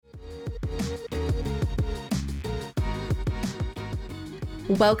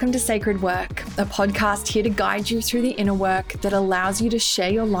Welcome to Sacred Work, a podcast here to guide you through the inner work that allows you to share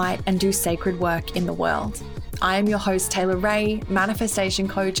your light and do sacred work in the world. I am your host, Taylor Ray, manifestation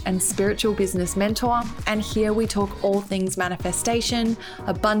coach and spiritual business mentor, and here we talk all things manifestation,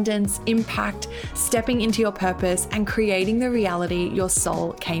 abundance, impact, stepping into your purpose, and creating the reality your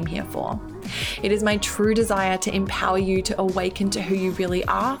soul came here for. It is my true desire to empower you to awaken to who you really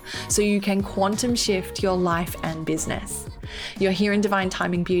are so you can quantum shift your life and business. You're here in Divine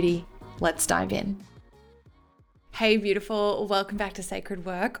Timing Beauty. Let's dive in. Hey beautiful, welcome back to Sacred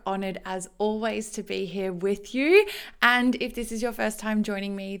Work. Honored as always to be here with you. And if this is your first time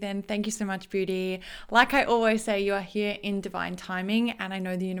joining me, then thank you so much, beauty. Like I always say, you are here in divine timing, and I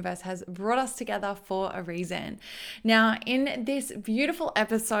know the universe has brought us together for a reason. Now, in this beautiful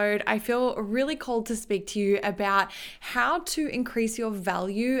episode, I feel really called to speak to you about how to increase your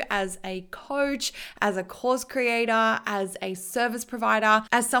value as a coach, as a course creator, as a service provider,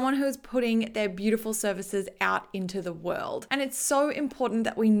 as someone who is putting their beautiful services out into the world. And it's so important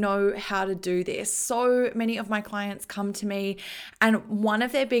that we know how to do this. So many of my clients come to me and one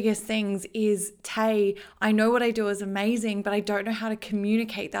of their biggest things is, Tay, I know what I do is amazing, but I don't know how to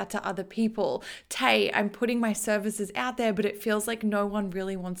communicate that to other people. Tay, I'm putting my services out there, but it feels like no one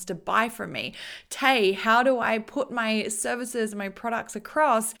really wants to buy from me. Tay, how do I put my services and my products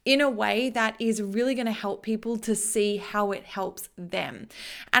across in a way that is really going to help people to see how it helps them?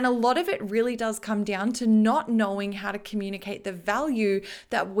 And a lot of it really does come down to not knowing how to communicate the value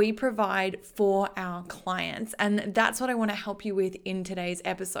that we provide for our clients. And that's what I want to help you with in today's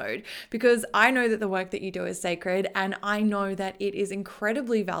episode, because I know that the work that you do is sacred, and I know that it is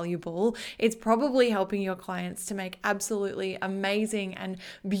incredibly valuable. It's probably helping your clients to make absolutely amazing and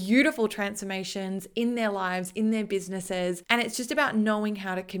beautiful transformations in their lives, in their businesses. And it's just about knowing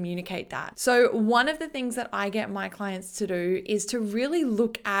how to communicate that. So one of the things that I get my clients to do is to really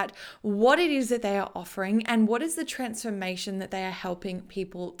look at what it is that they are offering and what is the transformation that they are helping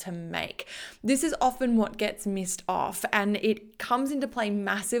people to make. This is often what gets missed off, and it comes into play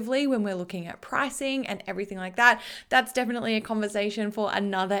massively when we're looking at pricing and everything like that. That's definitely a conversation for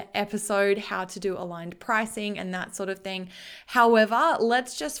another episode, how to do aligned pricing and that sort of thing. However,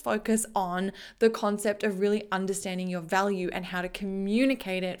 let's just focus on the concept of really understanding your value and how to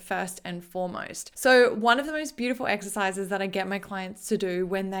communicate it first and foremost. So one of the most beautiful exercises that I get my clients to do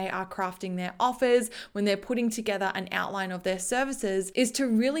when they are crafting their offers, when they're putting together an outline of their services, is to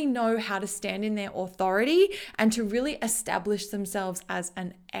really know how to stand in their authority and to really establish themselves as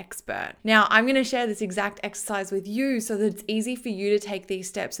an expert. Now, I'm going to share this exact exercise with you so that it's easy for you to take these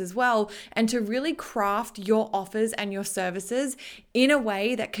steps as well and to really craft your offers and your services in a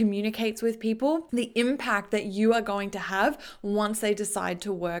way that communicates with people the impact that you are going to have once they decide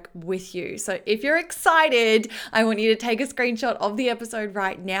to work with you. So if you're excited, I want you to take a screenshot of the episode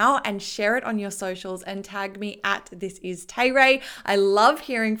right now and share it on your socials and tag me at This Is Tay Ray. I love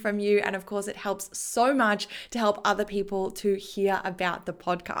hearing from you, and of course it helps so much to help other people to hear about the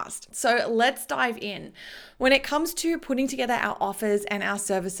podcast. So let's dive in. When it comes to putting together our offers and our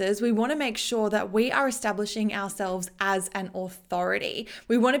services, we want to make sure that we are establishing ourselves as an authority.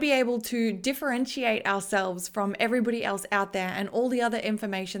 We want to be able to differentiate ourselves from everybody else out there and all the other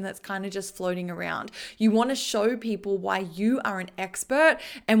information that's kind of just floating around. You want to show people why you are an expert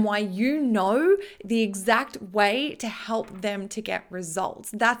and why you know the exact way to help them to get results.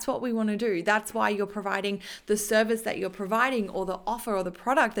 That's what we want to do. That's why you're providing the service that you're providing, or the offer or the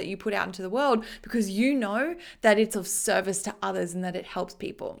product that you put out into the world, because you know that it's of service to others and that it helps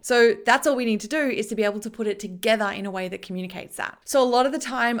people. So that's all we need to do, is to be able to put it together in a way that communicates that. So a lot of the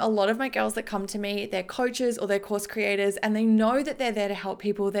time, a lot of my girls that come to me, they're coaches or they're course creators, and they know that they're there to help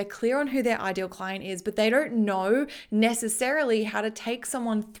people. They're clear on who their ideal client is, but they don't know necessarily how to take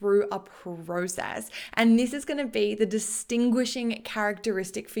someone through a process. And this is going to be the distinguishing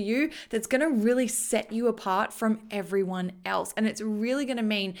characteristic for you that's going to really set you apart from everyone else. And it's really going to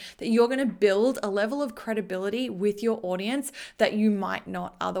mean that you're going to build a level of credibility with your audience that you might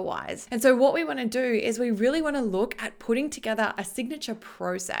not otherwise. And so what we want to do is we really want to look at putting together a signature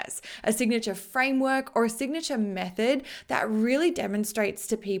process, a signature framework, or a signature method that really demonstrates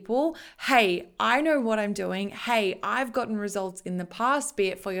to people, hey, I know what I'm doing. Hey, I've gotten results in the past, be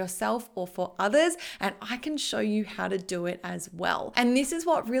it for yourself or for others, and I can show you how to do it as well. And this is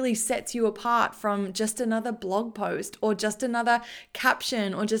what really sets you apart from just another blog post or just another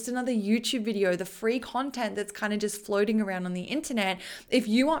caption or just another YouTube video, the free content that's kind of just floating around on the internet. If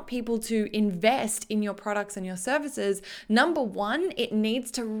you want people to invest in your products and your services, number one, it needs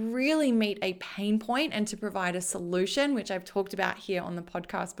to really meet a pain point and to provide a solution, which I've talked about here on the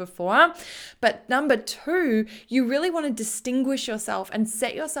podcast before. But number two, you really want to distinguish yourself and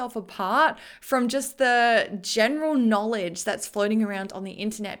set yourself apart from just the general knowledge that's floating around on the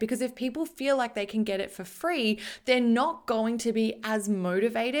internet. Because if people feel like they can get it for free, they're not going to be as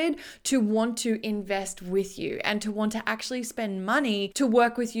motivated to want to invest with you and to want to actually spend money to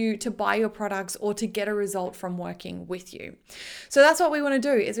work with you, to buy your products, or to get a result from working with you. So that's what we want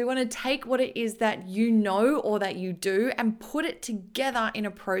to do, is we want to take what it is that you know or that you do and put it together in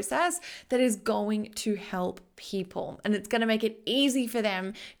a process that is going to help people. And it's going to make it easy for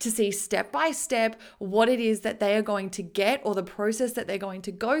them to see step by step what it is that they are going to get or the process that they're going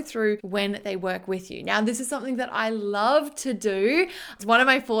to go through when they work with you. Now, this is something that I love to do. It's one of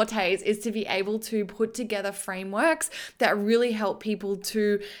my fortes, is to be able to put together frameworks that really help people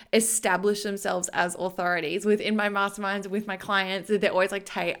to establish themselves as authorities within my masterminds, with my clients. They're always like,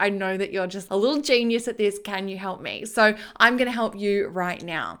 Tay, I know that you're just a little genius at this. Can you help me? So I'm going to help you right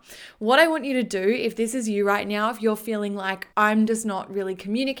now. What I want you to do, if this is you right now, if you're feeling like I'm just not really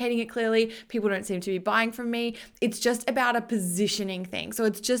communicating it clearly, people don't seem to be buying from me, it's just about a positioning thing. So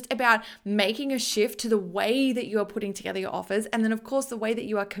it's just about making a shift to the way that you are putting together your offers. And then of course, the way that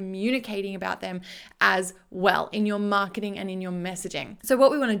you are communicating about them as well in your marketing and in your messaging. So what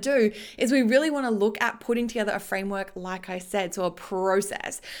we want to do is we really want to look at putting together a framework, like I said, so a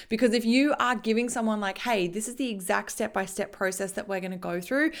process. Because if you are giving someone like, hey, this is the exact step-by-step process that we're going to go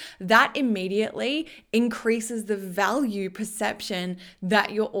through, that immediately increases the value perception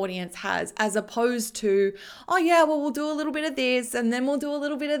that your audience has, as opposed to, oh yeah, well, we'll do a little bit of this and then we'll do a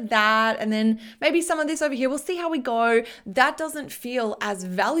little bit of that and then maybe some of this over here, we'll see how we go. That doesn't feel as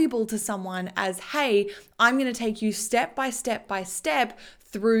valuable to someone as, hey, I'm going to take you step by step by step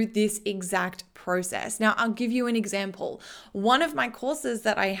through this exact process. Now, I'll give you an example. One of my courses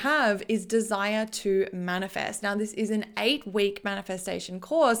that I have is Desire to Manifest. Now, this is an 8-week manifestation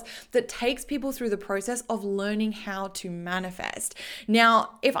course that takes people through the process of learning how to manifest.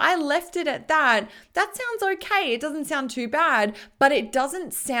 Now, if I left it at that sounds okay. It doesn't sound too bad, but it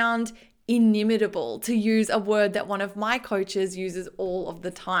doesn't sound inimitable, to use a word that one of my coaches uses all of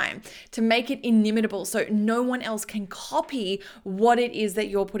the time, to make it inimitable so no one else can copy what it is that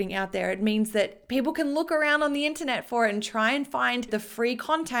you're putting out there. It means that people can look around on the internet for it and try and find the free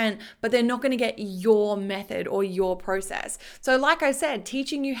content, but they're not going to get your method or your process. So like I said,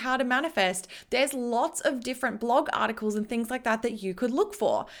 teaching you how to manifest, there's lots of different blog articles and things like that that you could look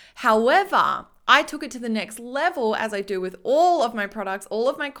for. However, I took it to the next level, as I do with all of my products, all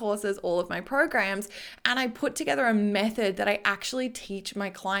of my courses, all of my programs, and I put together a method that I actually teach my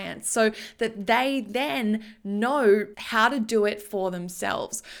clients so that they then know how to do it for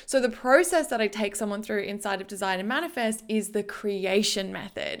themselves. So the process that I take someone through inside of Desire to Manifest is the creation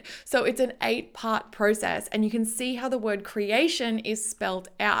method. So it's an 8-part process, and you can see how the word creation is spelled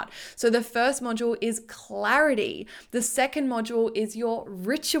out. So the first module is clarity. The second module is your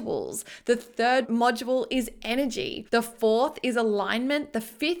rituals. The third module is energy. The fourth is alignment. The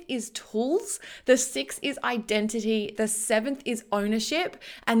fifth is tools. The sixth is identity. The seventh is ownership.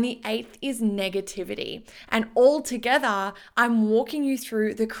 And the eighth is negativity. And all together, I'm walking you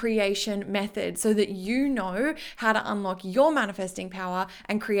through the creation method so that you know how to unlock your manifesting power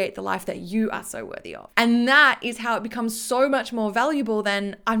and create the life that you are so worthy of. And that is how it becomes so much more valuable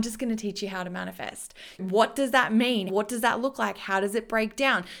than, I'm just going to teach you how to manifest. What does that mean? What does that look like? How does it break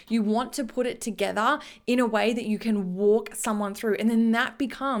down? You want to put it together in a way that you can walk someone through, and then that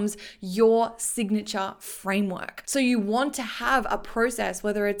becomes your signature framework. So you want to have a process,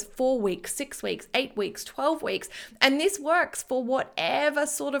 whether it's 4 weeks, 6 weeks, 8 weeks, 12 weeks, and this works for whatever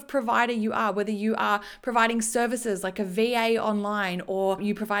sort of provider you are, whether you are providing services like a VA online, or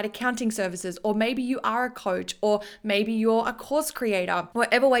you provide accounting services, or maybe you are a coach, or maybe you're a course creator.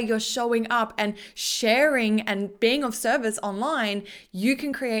 Whatever way you're showing up and sharing and being of service online, you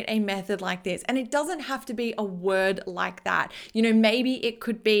can create a method like this. And it doesn't have to be a word like that. You know, maybe it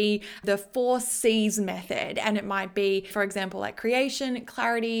could be the 4 C's method, and it might be, for example, like creation,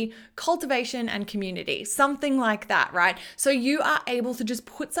 clarity, cultivation, and community, something like that, right? So you are able to just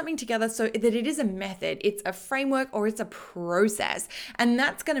put something together so that it is a method, it's a framework, or it's a process. And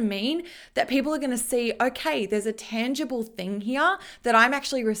that's going to mean that people are going to see, okay, there's a tangible thing here that I'm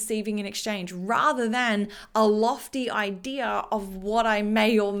actually receiving in exchange, rather than a lofty idea of what I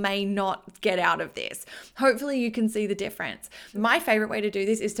may or may not get out of this. Hopefully you can see the difference. My favorite way to do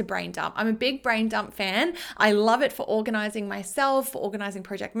this is to brain dump. I'm a big brain dump fan. I love it for organizing myself, for organizing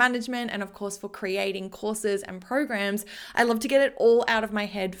project management, and of course for creating courses and programs. I love to get it all out of my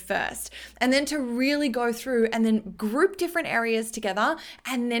head first, and then to really go through and then group different areas together,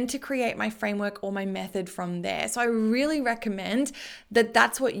 and then to create my framework or my method from there. So I really recommend that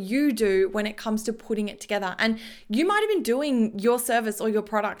that's what you do when it comes to putting it together. And you might have been doing your service or your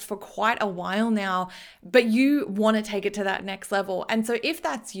product for quite a while now, but you want to take it to that next level. And so if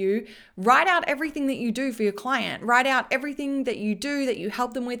that's you, write out everything that you do for your client, write out everything that you do, that you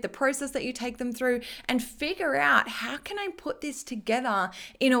help them with, the process that you take them through, and figure out, how can I put this together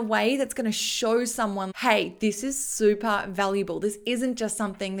in a way that's going to show someone, hey, this is super valuable. This isn't just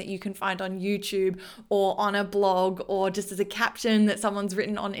something that you can find on YouTube or on a blog or just as a caption that someone's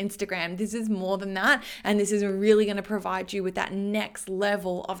written on Instagram. This is more than that. And this is really going to provide you with that next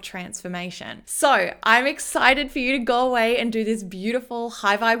level of transformation. So I'm excited for you to go away and do this beautiful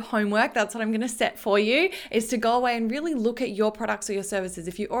high vibe homework. That's what I'm going to set for you, is to go away and really look at your products or your services.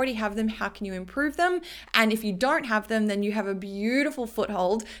 If you already have them, how can you improve them? And if you don't have them, then you have a beautiful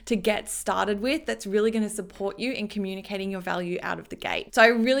foothold to get started with that's really going to support you in communicating your value out of the gate. So I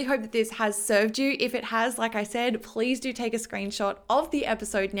really hope that this has served you. If it has, like I said, please do take a screenshot of the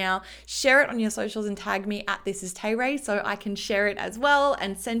episode now, share it on your socials and tag me at This Is Tay Ray so I can share it as well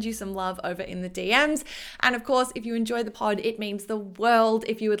and send you some love over in the DMs. And of course, if you enjoy the pod, it means the world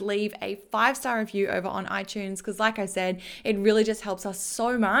if you would leave a 5-star review over on iTunes, because like I said, it really just helps us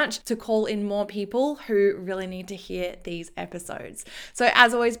so much to call in more people who really need to hear these episodes. So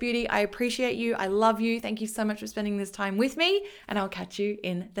as always, beauty, I appreciate you. I love you. Thank you so much for spending this time with me, and I'll catch you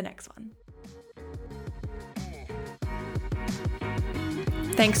in the next one.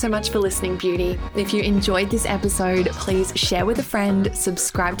 Thanks so much for listening, beauty. If you enjoyed this episode, please share with a friend,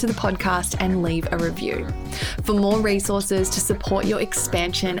 subscribe to the podcast, and leave a review. For more resources to support your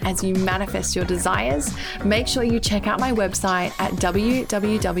expansion as you manifest your desires, make sure you check out my website at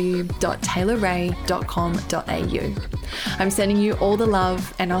www.taylorray.com.au. I'm sending you all the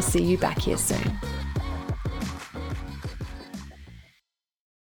love, and I'll see you back here soon.